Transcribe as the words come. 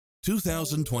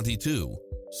2022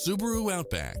 Subaru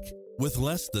Outback. With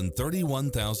less than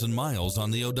 31,000 miles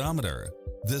on the odometer,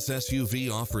 this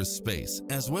SUV offers space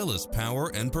as well as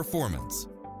power and performance.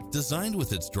 Designed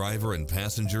with its driver and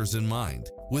passengers in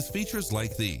mind, with features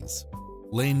like these: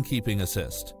 lane keeping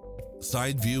assist,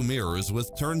 side view mirrors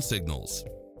with turn signals,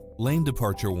 lane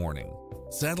departure warning,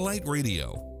 satellite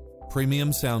radio,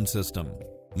 premium sound system,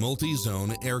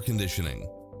 multi-zone air conditioning,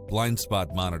 blind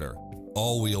spot monitor,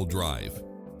 all-wheel drive,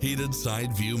 heated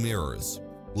side view mirrors,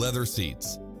 leather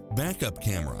seats, backup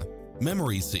camera,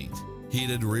 memory seat,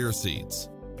 heated rear seats,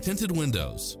 tinted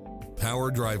windows,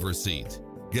 power driver seat.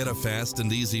 Get a fast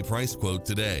and easy price quote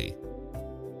today.